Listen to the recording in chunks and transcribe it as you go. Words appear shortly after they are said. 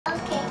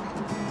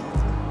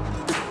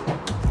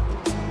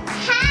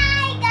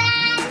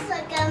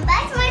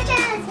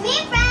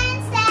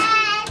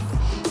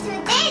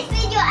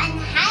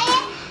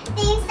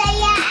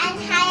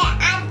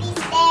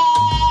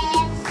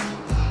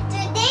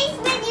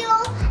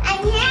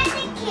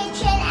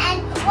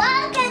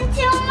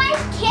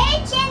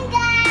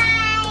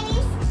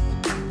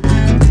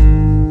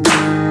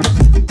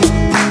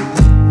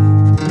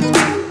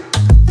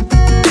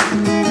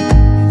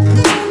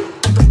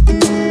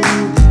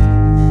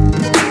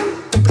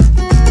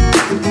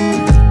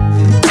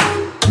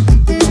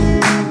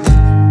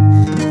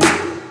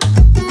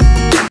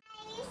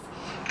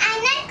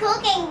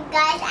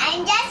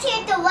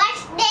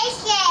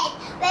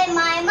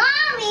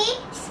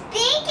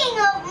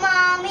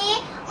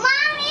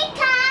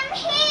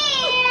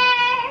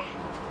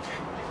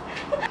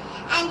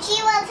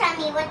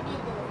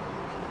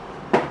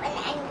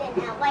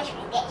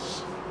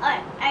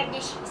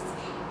dishes.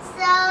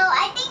 So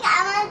I think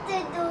I want to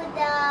do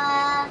the.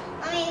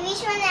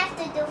 Which one I have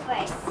to do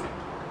first?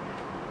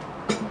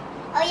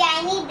 Oh yeah,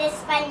 I need the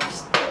sponge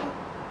too.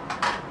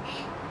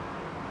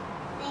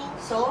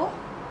 So?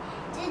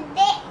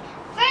 Today,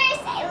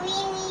 first we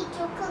need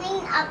to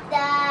clean up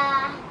the.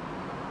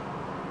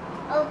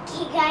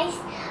 Okay, guys.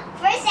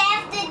 First I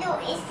have to do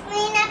is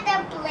clean up the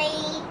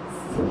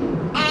plates,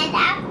 and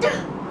after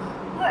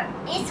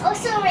it's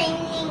also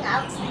raining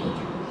outside.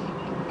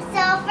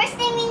 So first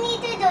thing we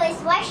need to do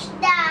is wash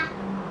the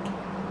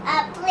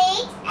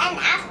plates, and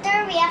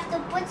after we have to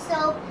put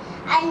soap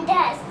on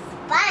the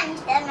sponge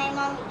that my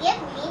mom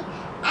gave me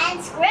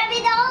and scrub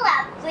it all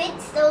up with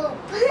soap.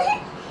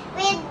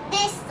 With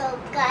this soap,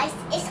 guys,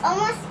 it's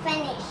almost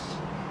finished.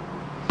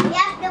 You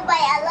have to buy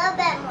a little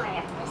bit more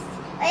of this.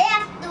 Or you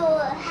have to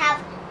have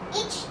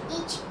each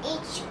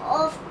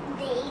of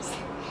these.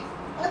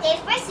 Okay,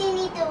 first you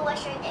need to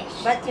wash your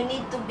dish. But you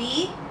need to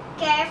be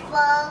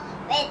careful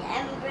with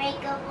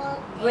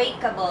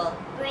breakable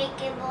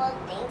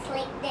things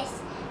like this.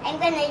 I'm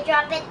gonna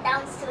drop it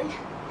down soon.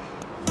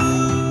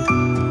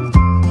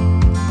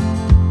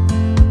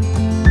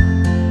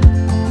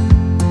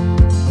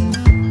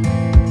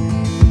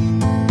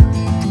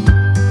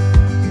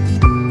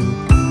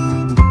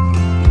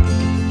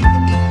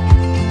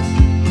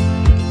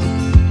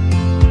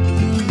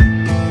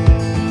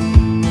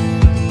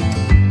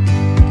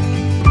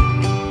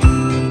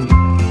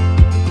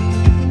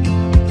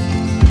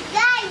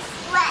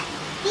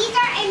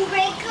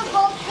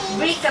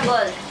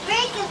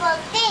 Breakable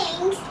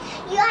things,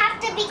 you have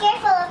to be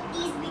careful of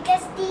these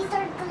because these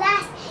are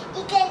glass.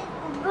 It can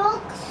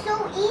break so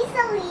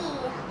easily.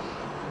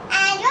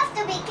 And you have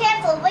to be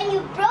careful. When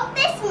you broke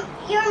this,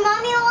 your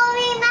mommy will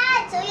be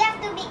mad. So you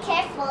have to be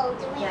careful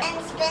doing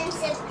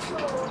expensive to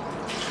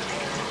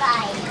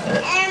buy.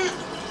 And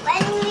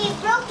when we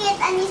broke it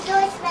and it's so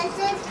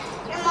expensive,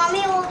 your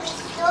mommy will be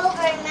so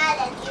very mad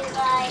at you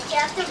guys. You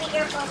have to be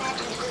careful not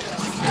to do this.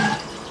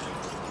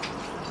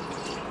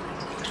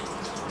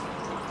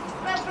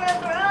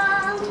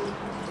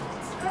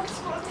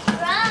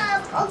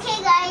 Scrub. Okay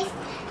guys,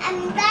 I'm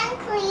done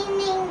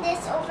cleaning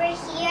this over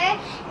here.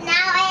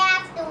 Now I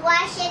have to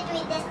wash it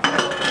with this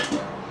soap.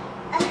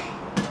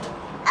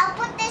 I'll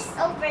put this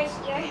over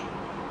here.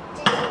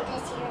 Just put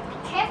this here. Be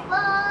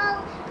careful.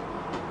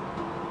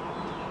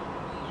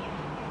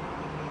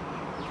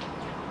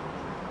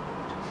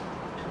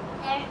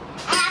 There.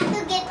 I have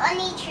to get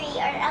only 3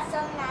 or else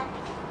I'll not.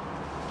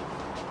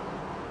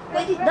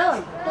 Put it down.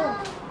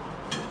 Down.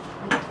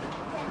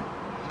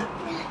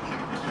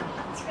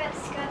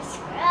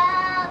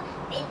 Scrub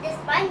with the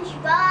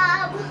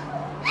SpongeBob.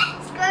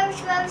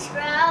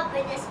 Scrub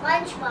with the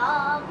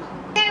SpongeBob.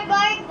 When you're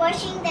bored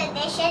washing the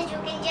dishes, you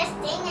can just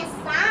sing a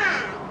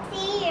song.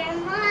 See your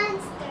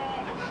monster,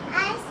 I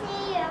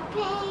see your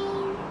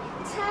pain.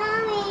 Tell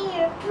me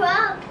your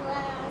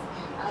problems,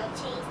 I'll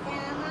chase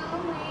them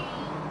away.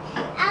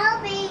 I'll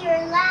be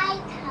your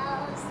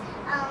lighthouse,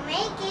 I'll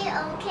make it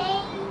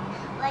okay.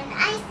 When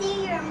I see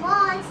your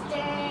monster,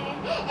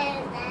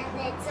 and then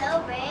it's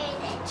over,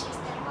 then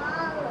chase them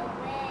all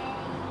away.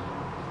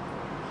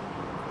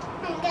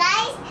 And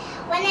guys,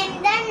 when I'm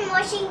done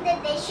washing the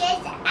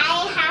dishes,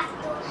 I have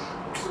to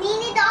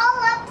clean it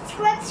all up,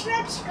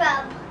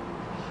 scrub,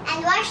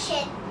 and wash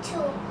it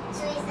too,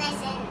 so it's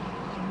nice and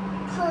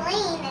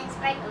clean and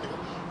sparkly.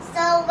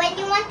 So when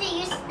you want to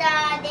use the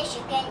dish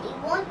again, it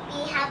won't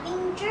be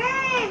having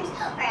germs.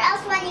 Or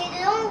else when you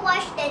don't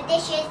wash the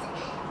dishes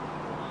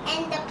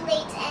and the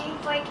plates and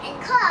fork and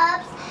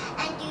cups,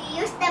 and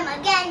you use them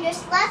again,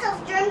 there's lots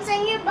of germs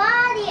on your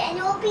body and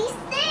you'll be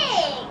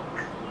sick.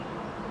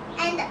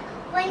 And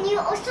when you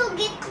also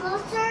get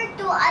closer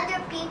to other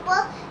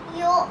people,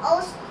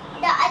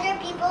 the other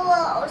people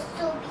will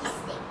also be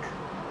sick.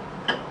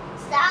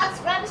 So I'll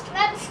scrub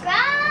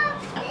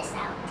this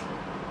out.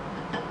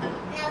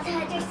 Now the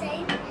other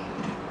side.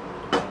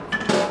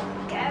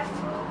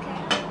 Careful.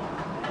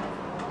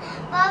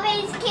 Mom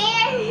is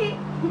scared.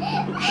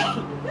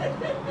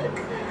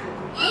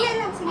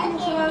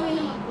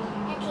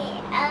 Okay,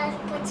 I'll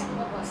put some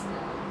bubbles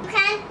now.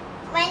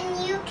 When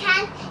you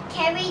can't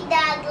carry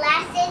the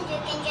glasses, you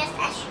can just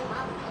assume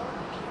up.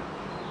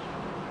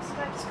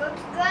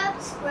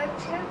 Scrub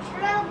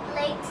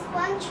like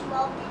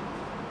SpongeBob.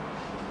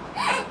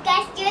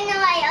 Guys, do you know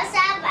I also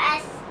have a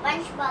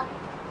SpongeBob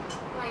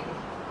one?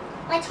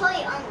 A toy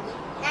only,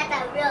 not a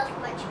real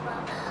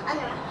SpongeBob on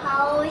our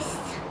house.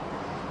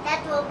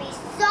 That will be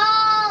so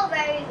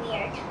very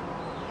weird.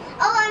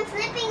 Oh, I'm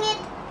flipping it.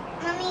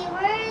 Mommy,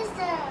 where is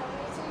the...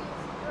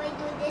 Do I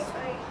do this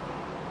or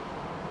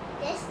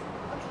this?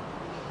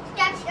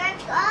 Okay.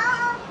 Scratch.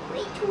 Oh,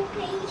 way too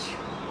page.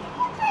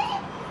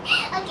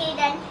 Okay,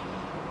 done.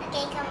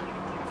 Okay, come.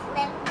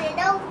 Flip it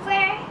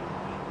over.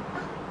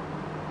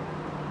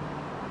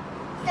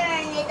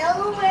 Turn it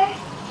over.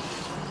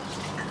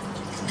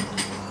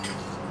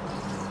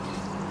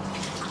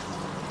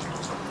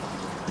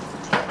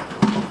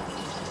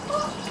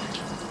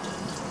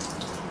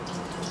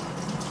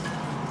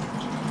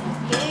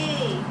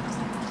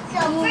 So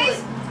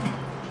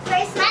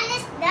first one is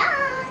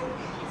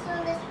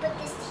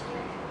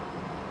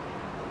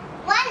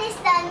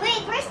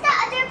wait, where's the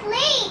other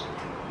plate?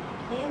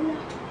 Ayan na.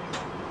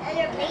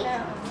 Other plate?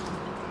 Ayan na.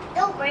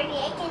 Don't worry,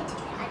 I can do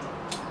that.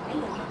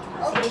 Ayun.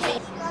 Okay. Sige.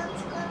 Scrub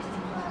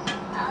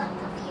out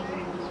of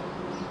here.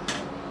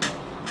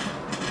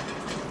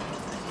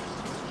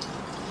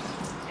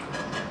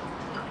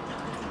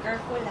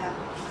 Careful ha.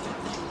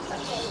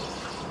 Okay.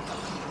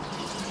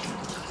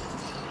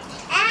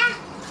 Ah!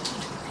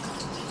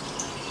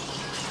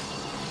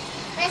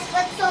 Let's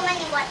put so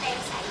many water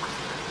inside.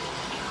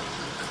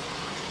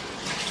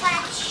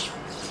 Watch.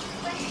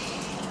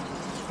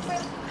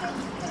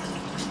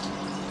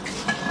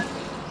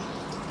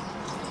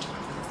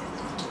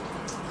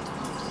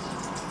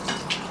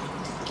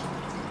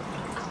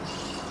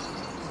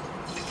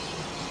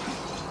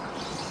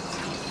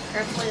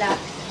 Careful ha.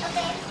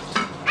 Okay.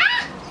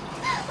 Ah!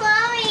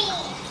 Mommy!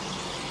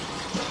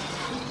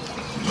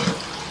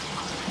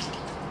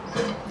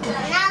 So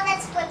now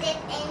let's put it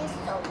in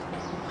soap.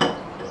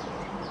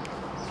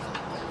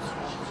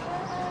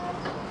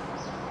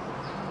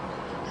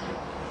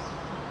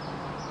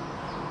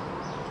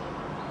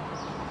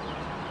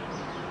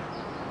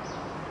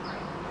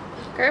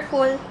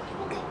 Careful.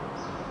 Okay.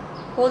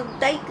 Hold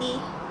tightly.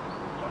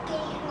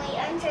 Okay, my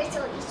arms are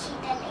so itchy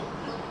that I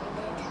hold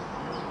it.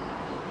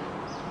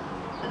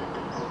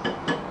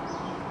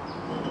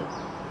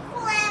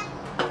 Flap!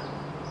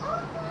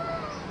 Oh.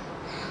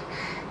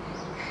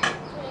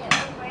 Wait,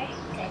 over.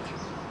 Good.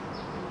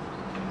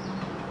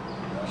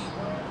 Push,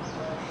 push,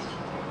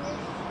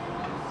 push.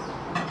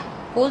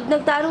 Hold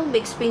nagtarong.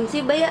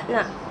 Expensive ba yan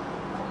na?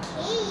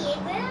 Okay, it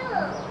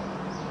will.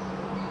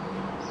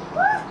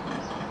 Woo!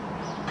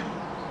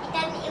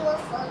 Then it will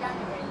fall down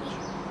already.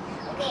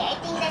 Okay, I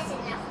think that's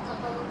enough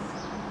bubbles.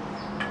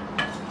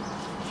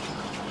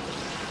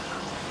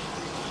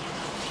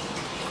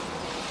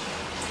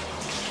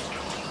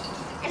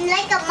 I'm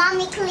like a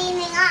mommy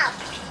cleaning up.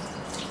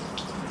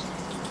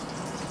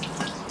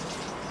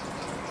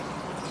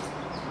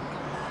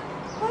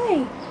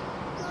 Why?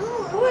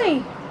 Ooh.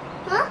 Why?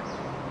 Huh?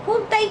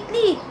 Hold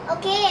tightly.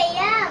 Okay, I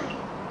am.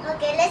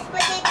 Okay, let's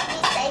put it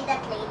beside the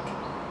plate.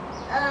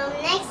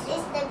 Next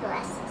is the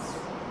glasses.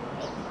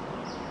 Wait.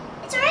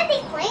 It's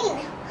already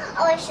clean.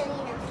 Oh, actually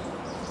no.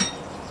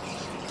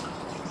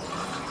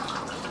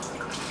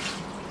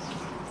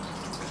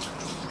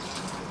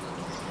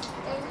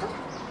 There you go.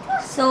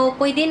 So,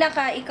 pwede na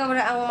ka, ikaw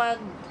ra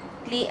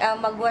ang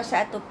magwash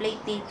sa ato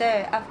plate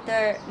later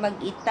after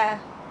mag-ita.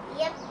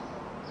 Yep.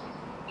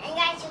 And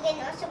guys, you can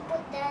also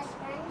put the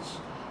sponge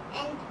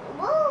and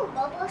whoa,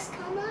 bubbles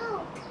come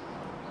out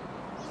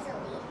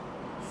easily.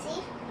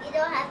 See? You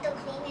don't have to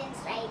clean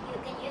inside. You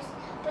can just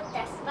put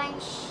the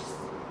sponge,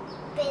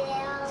 spit it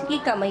out.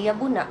 Sige ka, may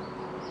yabo na.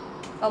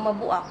 O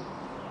mabuak.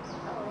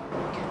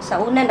 Oh.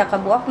 Sa una,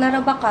 nakabuak na ra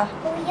ba ka?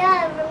 Oh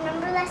yeah,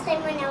 remember last time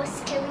when I was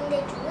spilling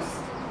the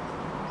juice?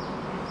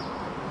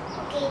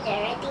 Okay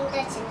there, I think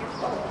that's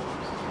enough. Oh.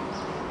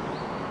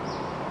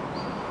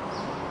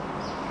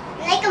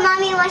 Like a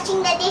mommy washing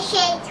the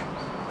dishes.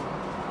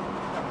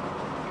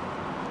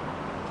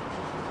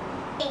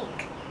 Zing,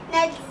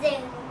 not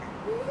zing.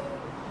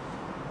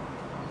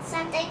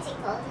 Sometimes it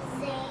calls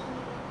zing.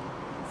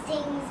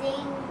 Zing,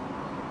 zing.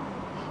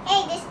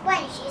 Hey, this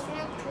sponge is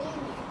not clean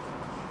yet.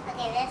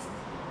 Okay, let's...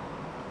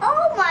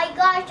 Oh my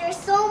gosh, there's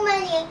so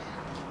many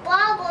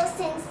bubbles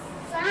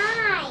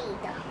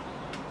inside.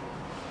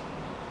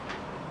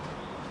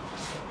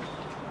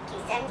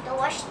 Okay, time to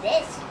wash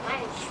this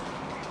sponge.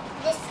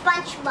 This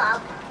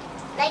SpongeBob.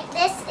 Like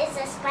this is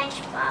a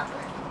SpongeBob.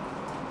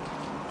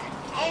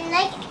 And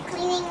like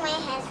cleaning my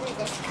hands with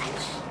the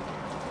sponge.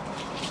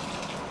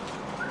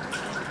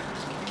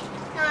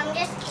 No, I'm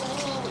just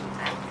cleaning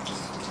up the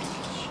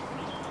sponge.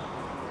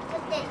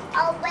 Put it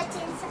all wet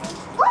inside.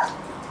 Woo!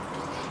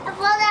 I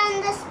fell down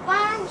the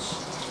sponge.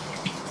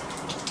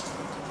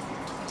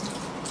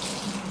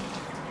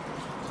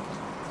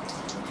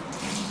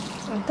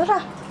 Ito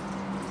ra.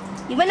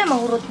 Di ba na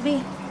mahurot,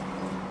 be?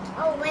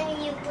 Oh, when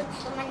you put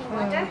so many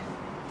water?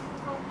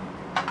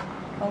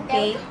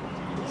 Okay.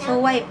 So,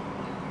 wipe.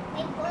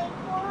 Boing, boing,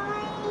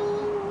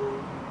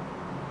 boing.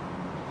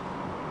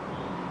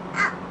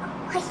 Ah,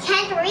 I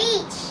can't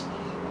reach.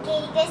 Okay,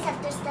 you guys have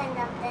to stand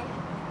up then.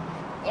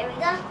 There we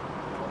go.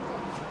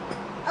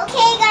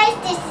 Okay, guys,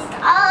 this is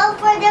all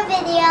for the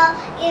video.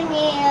 Give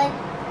me a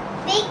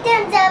big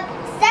thumbs up,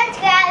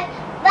 subscribe.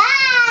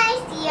 Bye!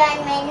 See you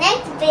on my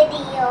next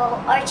video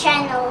or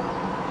channel.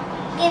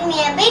 Give me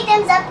a big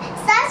thumbs up,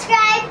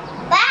 subscribe.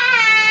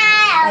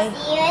 Bye! I'll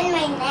see you in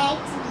my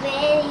next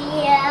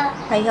video.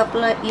 I hope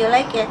you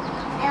like it.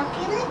 I hope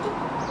you like it.